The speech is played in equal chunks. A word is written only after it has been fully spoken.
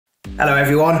Hello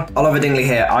everyone, Oliver Dingley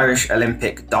here, Irish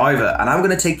Olympic diver, and I'm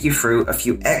going to take you through a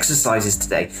few exercises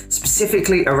today,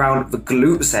 specifically around the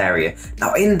glutes area.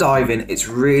 Now in diving, it's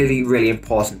really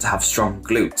important to have strong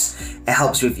glutes. It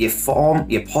helps you with your form,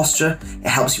 your posture, it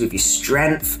helps you with your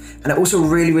strength, and it also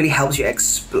really helps you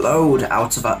explode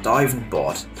out of that diving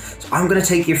board. So I'm going to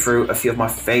take you through a few of my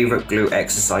favourite glute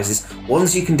exercises,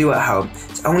 ones you can do at home.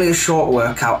 It's only a short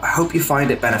workout, I hope you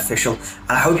find it beneficial, and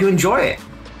I hope you enjoy it.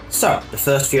 So, the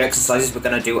first few exercises we're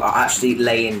going to do are actually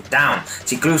laying down.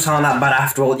 See, glutes aren't that bad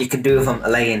after all, you can do them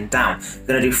laying down. We're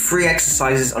going to do 3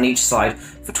 exercises on each side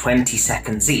for 20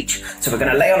 seconds each. So we're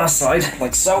going to lay on our side,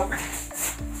 like so.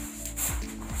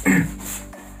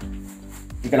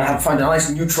 You're going to find a nice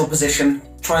neutral position,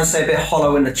 try and stay a bit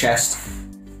hollow in the chest,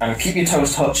 and keep your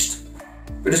toes touched.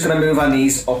 We're just going to move our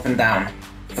knees up and down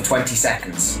for 20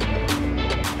 seconds.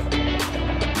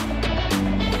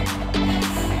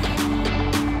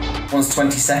 Once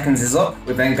 20 seconds is up,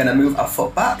 we're then going to move our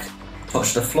foot back,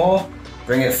 touch the floor,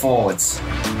 bring it forwards.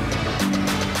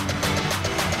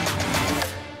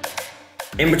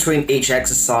 In between each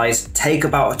exercise, take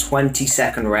about a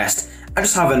 20-second rest and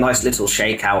just have a nice little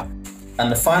shake out. And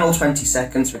the final 20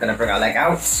 seconds, we're going to bring our leg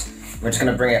out, we're just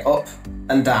going to bring it up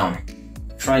and down,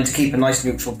 trying to keep a nice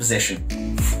neutral position.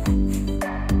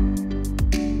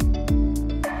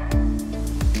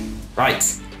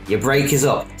 Right. Your break is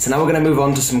up. So now we're going to move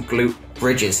on to some glute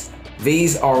bridges.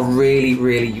 These are a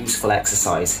really useful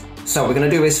exercise. So we're going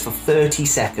to do this for 30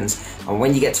 seconds. And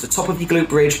when you get to the top of your glute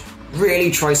bridge, really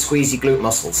try squeeze your glute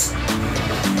muscles.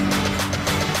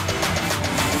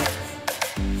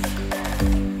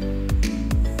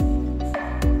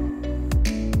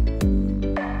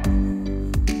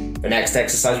 The next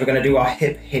exercise, we're going to do our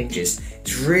hip hinges.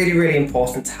 It's really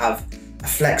important to have a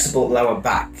flexible lower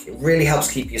back. It really helps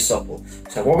keep you supple.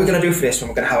 So what we're going to do for this one,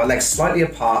 we're going to have our legs slightly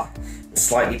apart and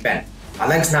slightly bent. Our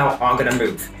legs now aren't going to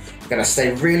move. We're going to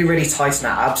stay really tight in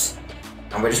our abs,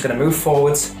 and we're just going to move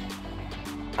forwards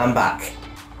and back.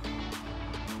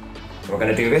 We're going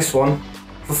to do this one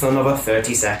for another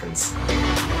 30 seconds.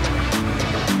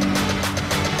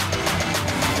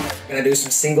 We're going to do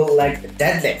some single leg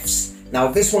deadlifts. Now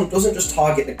this one doesn't just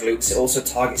target the glutes, it also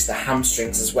targets the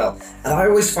hamstrings as well. And I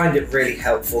always find it really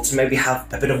helpful to maybe have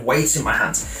a bit of weight in my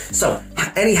hands. So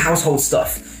any household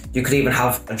stuff, you could even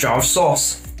have a jar of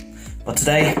sauce. But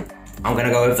today, I'm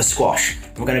gonna go over squash.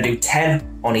 We're gonna do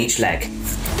 10 on each leg.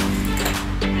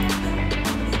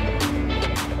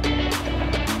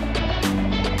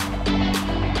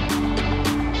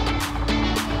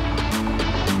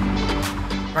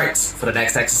 Right, for the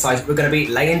next exercise, we're going to be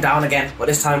laying down again, but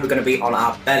this time we're going to be on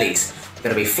our bellies. We're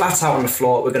going to be flat out on the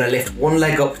floor, we're going to lift one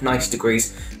leg up 90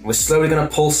 degrees, and we're slowly going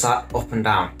to pulse that up and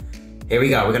down. Here we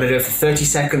go, we're going to do it for 30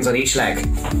 seconds on each leg.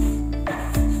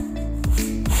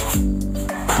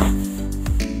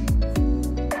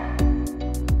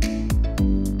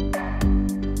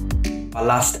 Our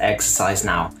last exercise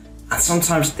now, and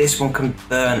sometimes this one can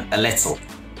burn a little.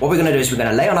 What we're going to do is we're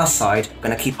going to lay on our side, we're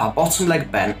going to keep our bottom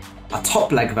leg bent. Our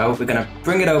top leg though, we're going to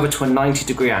bring it over to a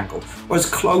 90-degree angle, or as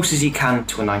close as you can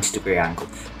to a 90-degree angle.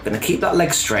 We're going to keep that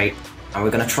leg straight, and we're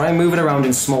going to try and move it around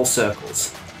in small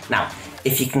circles. Now,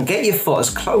 if you can get your foot as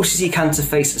close as you can to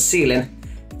face the ceiling,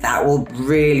 that will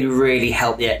really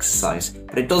help the exercise.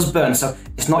 But it does burn, so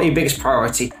it's not your biggest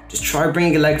priority. Just try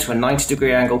bringing your leg to a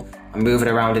 90-degree angle and move it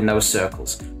around in those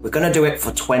circles. We're going to do it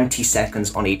for 20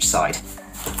 seconds on each side.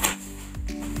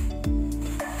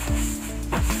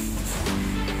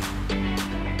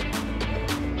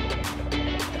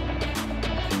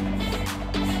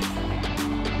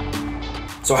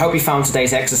 So I hope you found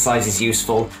today's exercises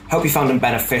useful, hope you found them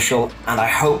beneficial, and I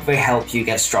hope they help you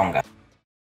get stronger.